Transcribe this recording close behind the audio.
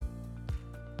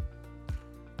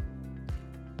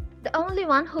The only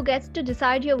one who gets to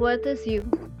decide your worth is you.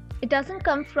 It doesn't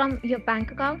come from your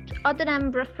bank account or the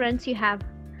number of friends you have.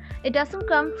 It doesn't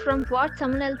come from what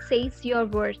someone else says you're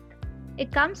worth.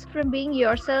 It comes from being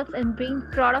yourself and being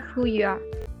proud of who you are.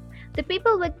 The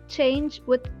people will change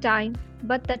with time,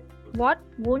 but that what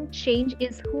won't change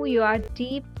is who you are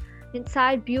deep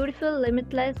inside, beautiful,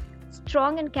 limitless,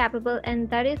 strong and capable, and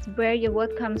that is where your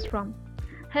worth comes from.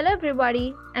 Hello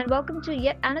everybody and welcome to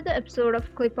yet another episode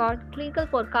of Clipart Clinical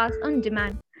Podcast on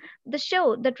Demand, the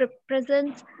show that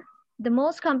represents the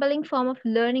most compelling form of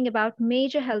learning about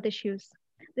major health issues.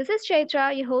 This is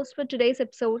Chaitra, your host for today's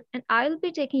episode, and I'll be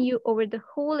taking you over the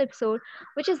whole episode,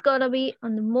 which is gonna be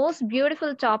on the most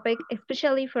beautiful topic,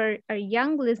 especially for our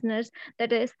young listeners,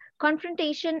 that is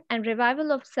confrontation and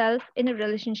revival of self in a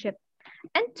relationship.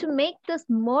 And to make this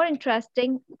more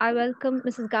interesting, I welcome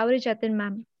Mrs. Gauri Jatin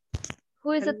ma'am,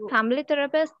 who is a Hello. family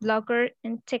therapist, blogger,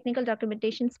 and technical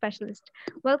documentation specialist.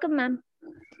 Welcome, ma'am.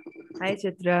 Hi,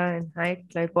 Chitra, and hi,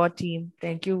 Tripod team.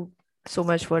 Thank you so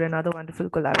much for another wonderful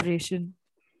collaboration.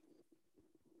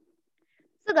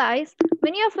 So, guys,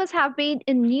 many of us have been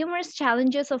in numerous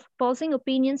challenges of opposing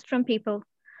opinions from people.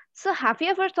 So, have you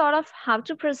ever thought of how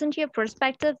to present your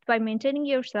perspective by maintaining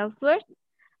your self worth?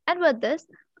 And with this,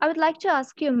 I would like to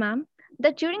ask you, ma'am,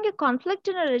 that during a conflict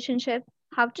in a relationship,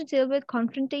 how to deal with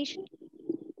confrontation?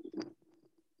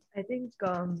 I think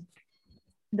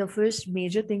the first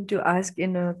major thing to ask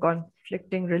in a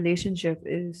conflicting relationship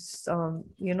is,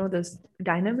 the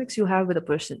dynamics you have with a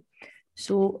person.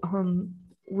 So,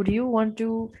 would you want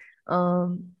to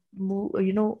move,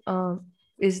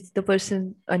 is the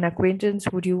person an acquaintance?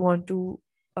 Would you want to,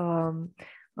 um,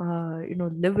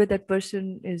 live with that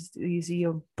person? Is he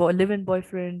a live-in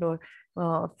boyfriend or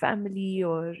family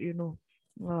or,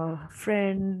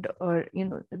 friend or,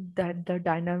 that the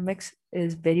dynamics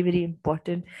is very, very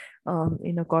important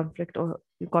in a conflict or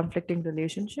conflicting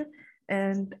relationship.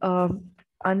 And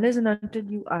unless and until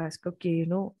you ask, okay,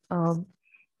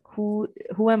 who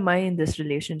who am I in this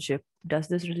relationship? Does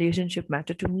this relationship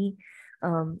matter to me?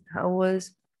 How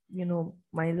was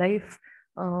my life?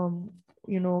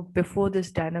 Before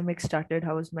this dynamic started,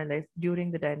 how was my life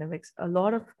during the dynamics? A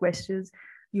lot of questions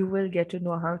you will get to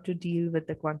know how to deal with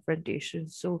the confrontation.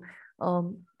 So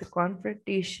the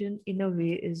confrontation in a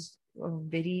way is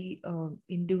very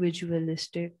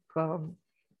individualistic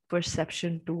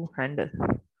perception to handle.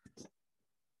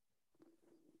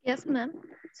 Yes, ma'am.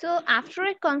 So, after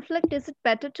a conflict, is it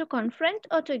better to confront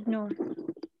or to ignore?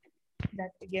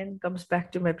 That again comes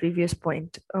back to my previous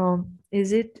point. Is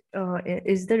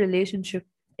the relationship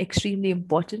extremely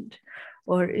important,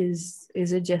 or is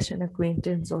it just an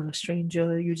acquaintance or a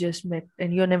stranger you just met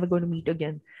and you're never going to meet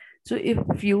again? So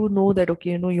if you know that,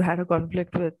 okay, you had a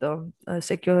conflict with a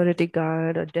security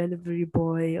guard, a delivery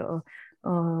boy, or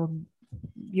a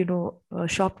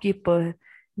shopkeeper,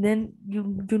 then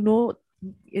you know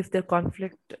if the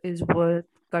conflict is worth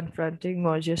confronting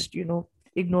or just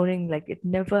ignoring like it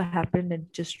never happened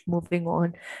and just moving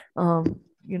on,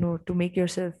 to make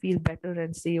yourself feel better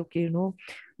and say, okay,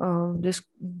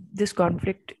 this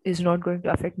conflict is not going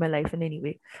to affect my life in any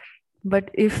way.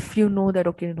 But if you know that,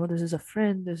 okay, this is a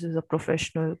friend, this is a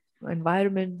professional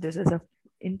environment, this is a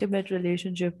intimate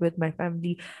relationship with my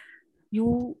family,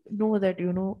 you know that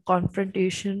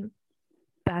confrontation,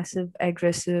 passive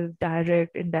aggressive,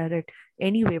 direct, indirect,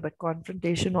 anyway, but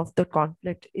confrontation of the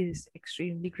conflict is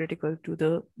extremely critical to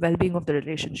the well-being of the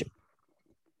relationship.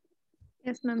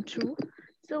 Yes, ma'am, true.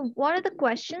 So, what are the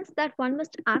questions that one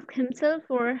must ask himself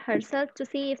or herself to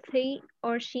see if he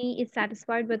or she is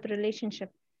satisfied with the relationship?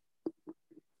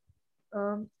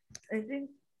 um, I think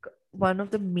one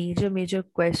of the major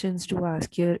questions to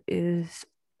ask here is,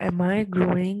 am I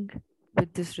growing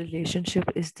with this relationship?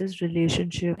 Is this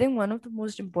relationship, I think one of the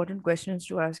most important questions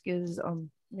to ask is,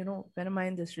 when am I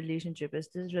in this relationship? Is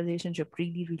this relationship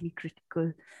really, really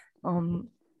critical? um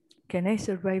can I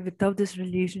survive without this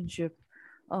relationship?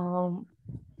 um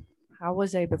how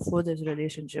was I before this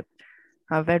relationship?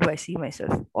 Where do I see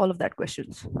myself? All of that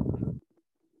questions.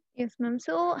 Yes, ma'am.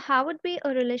 So, how would be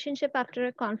a relationship after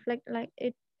a conflict? Like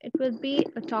it will be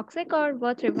a toxic or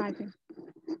worth reviving?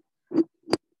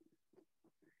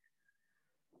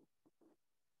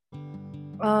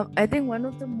 I think one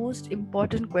of the most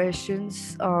important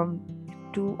questions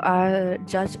to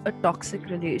judge a toxic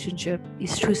relationship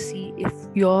is to see if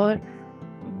you're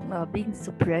being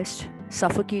suppressed,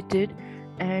 suffocated,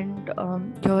 and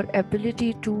your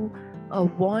ability to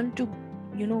want to,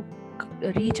 you know,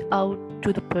 reach out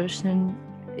to the person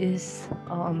is,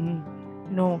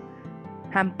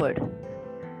 hampered.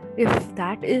 If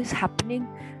that is happening,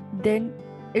 then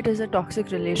it is a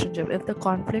toxic relationship. If the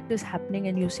conflict is happening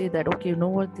and you say that, okay, you know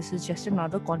what, this is just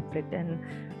another conflict, and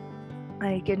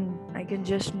I can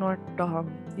just not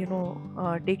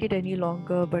take it any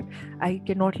longer, but I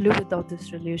cannot live without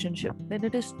this relationship, then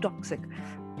it is toxic.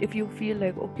 If you feel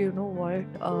like, okay, you know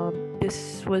what,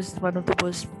 this was one of the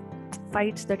worst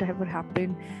fights that ever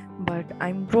happened, but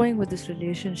I'm growing with this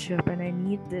relationship and I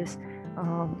need this,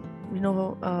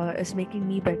 it's making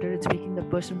me better, it's making the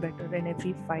person better, and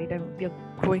every fight we are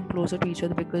growing closer to each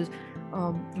other because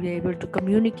we're able to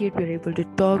communicate, we're able to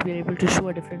talk, we're able to show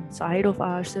a different side of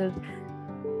ourselves.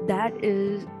 That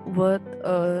is worth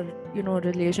a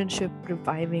relationship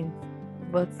reviving,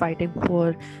 worth fighting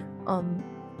for.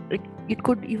 It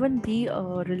could even be a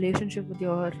relationship with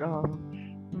your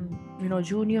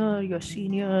junior, your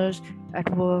seniors at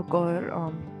work,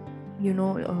 or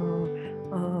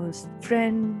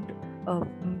friend, a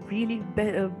really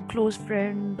close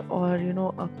friend, or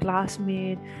a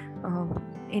classmate,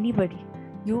 anybody.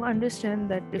 You understand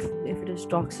that if it is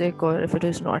toxic or if it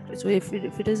is not. So if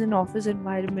it is an office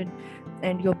environment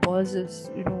and your boss is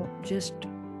just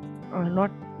not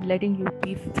letting you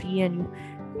be free, and you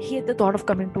hate the thought of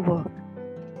coming to work,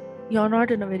 you're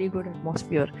not in a very good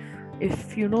atmosphere.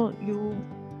 If you know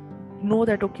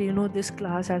that, okay, this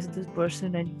class has this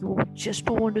person and you just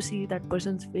don't want to see that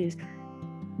person's face,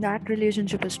 that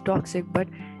relationship is toxic. But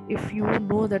if you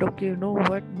know that, okay, you know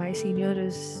what, my senior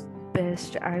is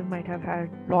best, I might have had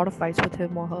a lot of fights with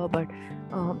him or her, but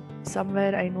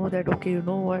somewhere I know that, okay, you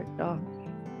know what,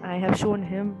 I have shown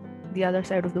him the other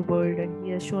side of the world, and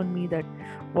he has shown me that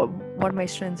what my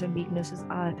strengths and weaknesses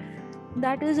are.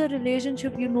 That is a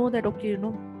relationship. That, okay,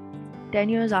 10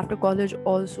 years after college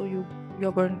also,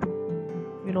 you're going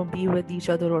to be with each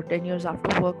other, or 10 years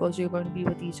after work also, you're going to be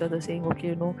with each other, saying,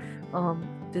 okay,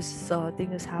 this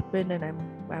thing has happened, and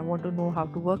I want to know how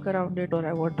to work around it, or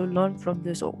I want to learn from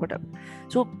this, or whatever.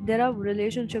 So there are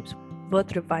relationships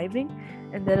worth reviving,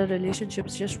 and there are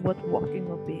relationships just worth walking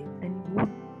away. And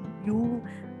you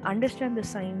understand the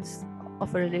signs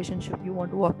of a relationship you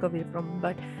want to walk away from,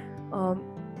 but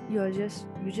you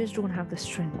just don't have the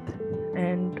strength.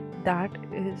 And that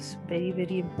is very,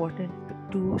 very important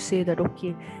to say that,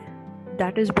 okay,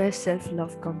 that is where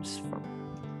self-love comes from.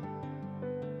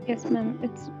 Yes, ma'am,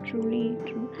 it's truly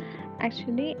true.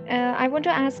 Actually, I want to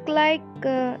ask,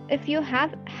 if you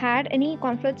have had any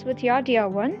conflicts with your dear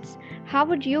ones, how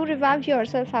would you revive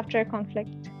yourself after a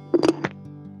conflict?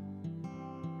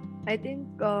 I think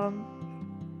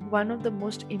one of the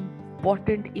most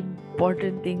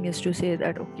important thing is to say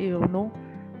that, okay,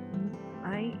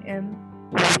 I am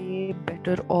way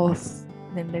better off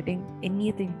than letting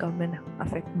anything come and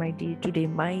affect my day today,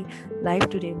 my life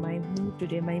today, my mood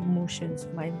today, my emotions,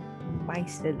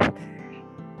 myself.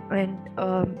 And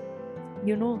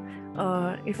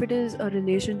if it is a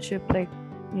relationship like,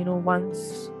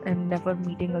 once and never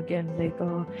meeting again, like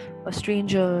a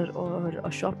stranger or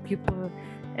a shopkeeper,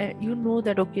 you know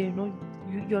that, okay,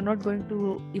 you're not going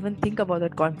to even think about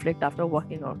that conflict after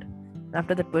walking out,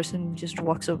 after that person just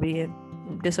walks away and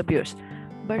disappears.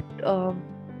 But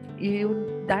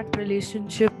that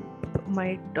relationship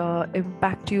might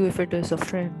impact you if it is a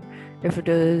friend, if it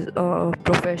is a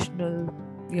professional,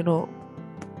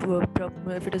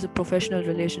 if it is a professional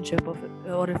relationship,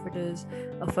 or if it is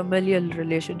a familial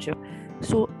relationship.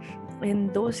 So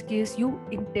in those cases, you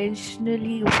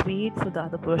intentionally wait for the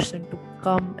other person to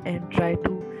come and try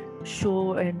to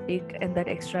show and take and that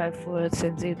extra efforts,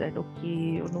 and say that,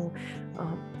 okay,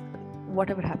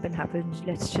 whatever happens,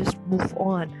 let's just move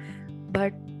on.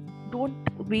 But don't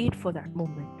wait for that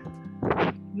moment.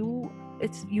 You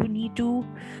need to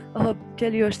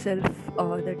tell yourself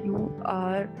that you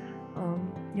are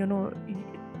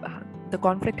the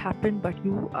conflict happened, but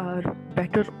you are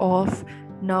better off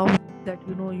now that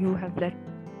you have let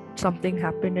something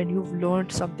happen and you've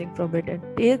learned something from it, and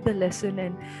take the lesson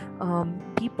and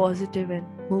be positive and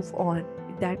move on.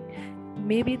 That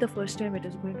maybe the first time it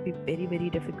is going to be very, very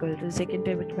difficult, the second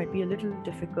time it might be a little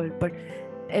difficult, but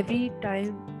every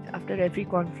time, after every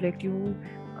conflict, you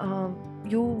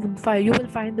will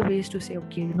find the ways to say,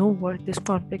 okay, you know what, this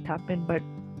conflict happened, but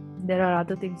there are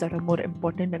other things that are more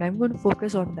important, and I'm going to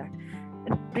focus on that.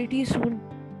 And pretty soon,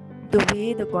 the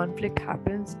way the conflict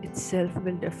happens itself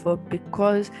will differ,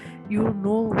 because you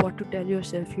know what to tell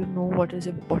yourself, you know what is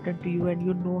important to you, and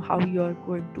you know how you are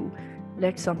going to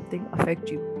let something affect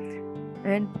you.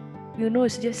 And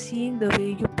it's just seeing the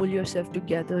way you pull yourself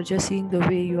together, just seeing the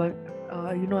way you are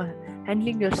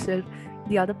handling yourself.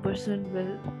 The other person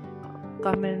will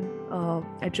come and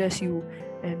address you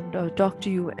and talk to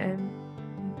you, and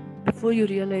before you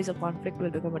realize, a conflict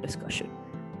will become a discussion.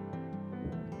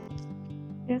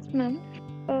 Yes, ma'am.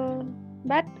 Uh,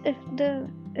 but if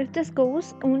this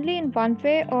goes only in one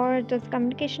way, or does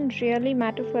communication really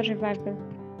matter for revival?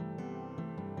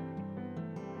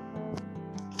 Um,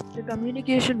 the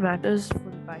communication matters for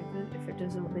revival if it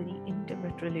is a very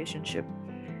intimate relationship.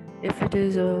 If it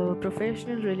is a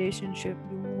professional relationship,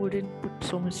 you wouldn't put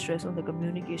so much stress on the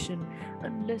communication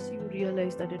unless you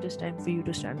realize that it is time for you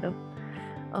to stand up,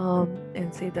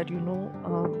 and say that,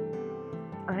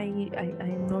 I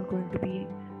am not going to be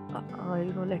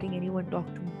letting anyone talk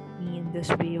to me in this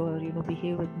way, or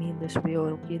behave with me in this way, or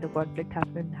okay, the conflict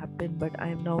happened, but I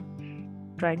am now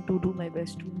trying to do my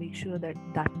best to make sure that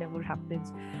that never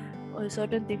happens, or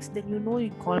certain things. Then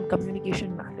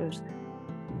communication matters.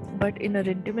 But in an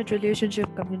intimate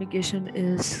relationship, communication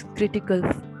is critical,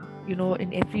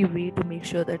 in every way, to make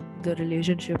sure that the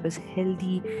relationship is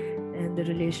healthy and the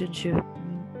relationship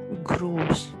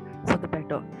grows for the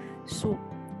better. So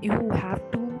you have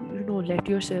to, let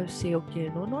yourself say, okay,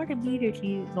 not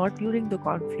immediately, not during the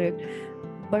conflict,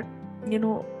 but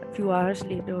a few hours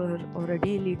later or a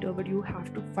day later, but you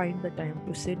have to find the time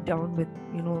to sit down with,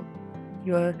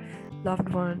 your loved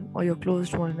one or your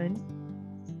closed one, and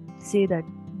say that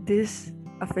this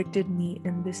affected me,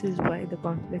 and this is why the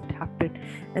conflict happened,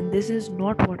 and this is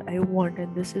not what I want,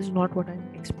 and this is not what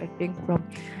I'm expecting from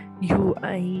you.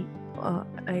 I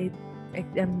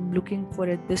am looking for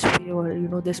it this way, or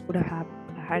this could have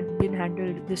had been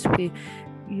handled this way.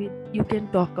 You can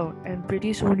talk out, and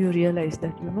pretty soon you realize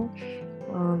that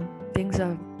things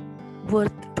are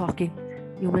worth talking.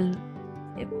 You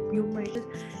might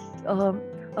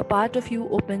a part of you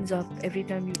opens up every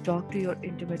time you talk to your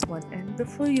intimate one, and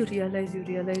before you realize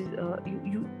there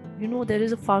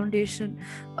is a foundation,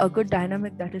 a good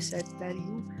dynamic that is set, where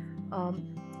you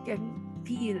can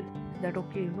feel that,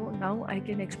 okay, now I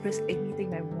can express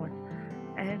anything I want,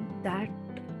 and that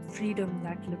freedom,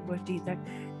 that liberty, that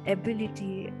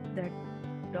ability, that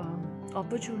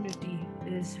opportunity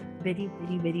is very,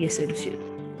 very, very essential.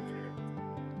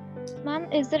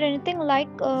 Ma'am, is there anything like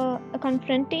a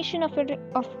confrontation after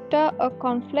a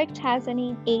conflict has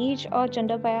any age or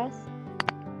gender bias?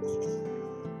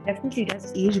 Definitely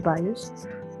does. Age bias.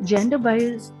 Gender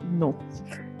bias, no.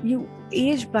 You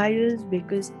age bias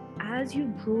because as you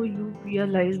grow, you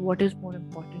realize what is more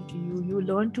important to you. You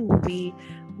learn to weigh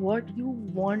what you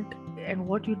want and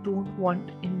what you don't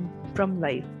want in from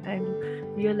life, and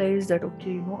you realize that,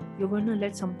 okay, you're going to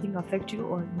let something affect you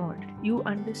or not. You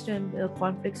understand the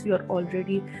conflicts you are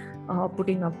already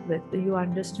putting up with. You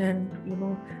understand,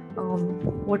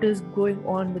 what is going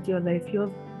on with your life.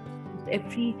 You're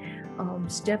every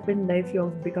step in life, you're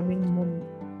becoming more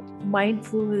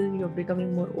mindful, you're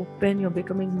becoming more open, you're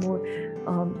becoming more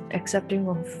accepting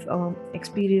of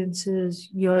experiences.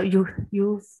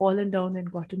 You've fallen down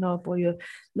and gotten up, or you're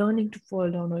learning to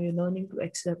fall down, or you're learning to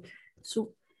accept.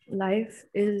 So life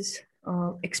is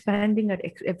expanding at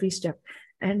every step,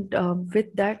 and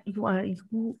with that,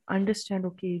 you understand,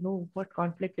 okay, what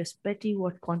conflict is petty,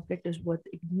 what conflict is worth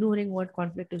ignoring, what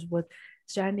conflict is worth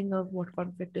standing up, what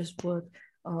conflict is worth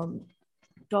um,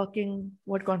 talking,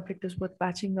 what conflict is worth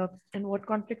patching up, and what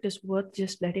conflict is worth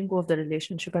just letting go of the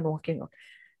relationship and walking out.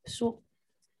 So,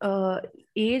 uh,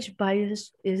 age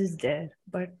bias is there,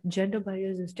 but gender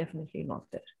bias is definitely not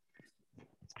there.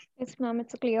 Yes, ma'am,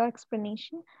 it's a clear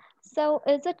explanation. So,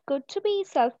 is it good to be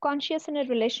self conscious in a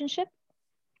relationship?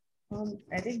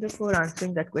 I think before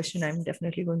answering that question, I'm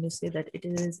definitely going to say that it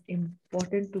is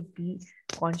important to be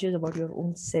conscious about your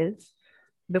own self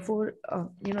before,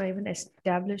 even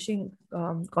establishing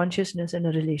consciousness in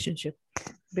a relationship.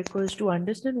 Because to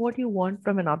understand what you want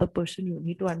from another person, you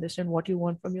need to understand what you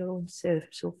want from your own self.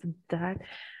 So for that,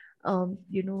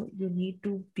 you need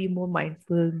to be more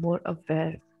mindful, more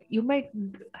aware. You might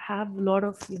have a lot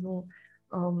of,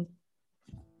 um,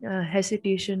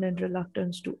 hesitation and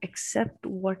reluctance to accept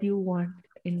what you want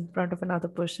in front of another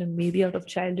person, maybe out of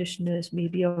childishness,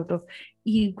 maybe out of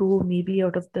ego, maybe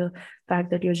out of the fact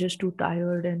that you're just too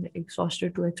tired and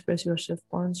exhausted to express yourself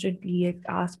constantly,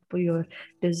 ask for your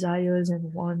desires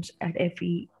and wants at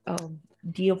every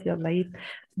day of your life.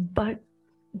 But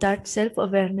that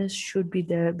self-awareness should be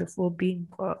there before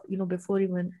before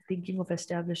even thinking of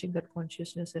establishing that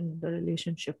consciousness in the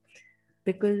relationship,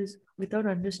 because without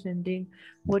understanding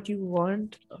what you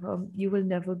want, you will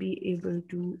never be able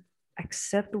to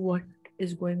accept what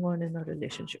is going on in a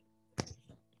relationship.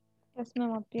 Yes,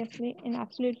 ma'am, obviously, and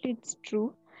absolutely it's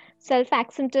true. Self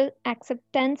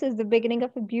acceptance is the beginning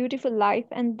of a beautiful life,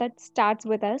 and that starts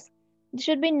with us. There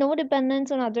should be no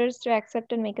dependence on others to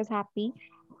accept and make us happy.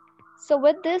 So,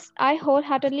 with this, I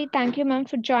wholeheartedly thank you, ma'am,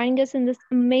 for joining us in this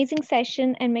amazing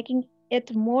session and making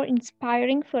it more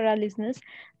inspiring for our listeners.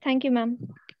 Thank you, ma'am.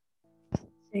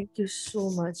 Thank you so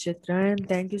much, Chitra, and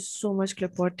thank you so much,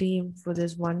 Clipboard team, for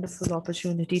this wonderful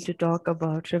opportunity to talk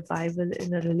about revival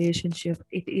in a relationship.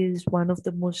 It is one of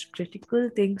the most critical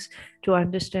things to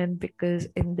understand because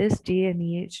in this day and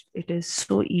age, it is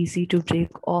so easy to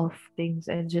break off things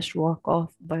and just walk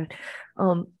off. But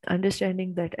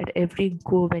understanding that at every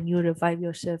go, when you revive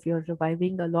yourself, you're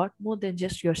reviving a lot more than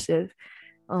just yourself,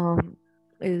 um,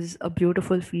 is a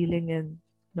beautiful feeling, and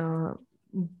uh,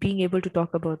 being able to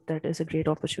talk about that is a great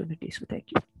opportunity. So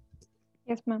thank you.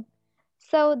 Yes, ma'am.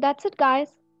 So that's it, guys.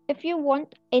 If you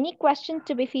want any question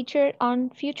to be featured on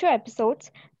future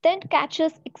episodes, then catch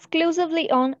us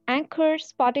exclusively on Anchor,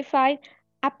 Spotify,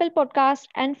 Apple Podcast,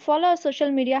 and follow our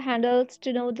social media handles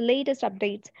to know the latest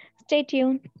updates. Stay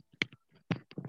tuned.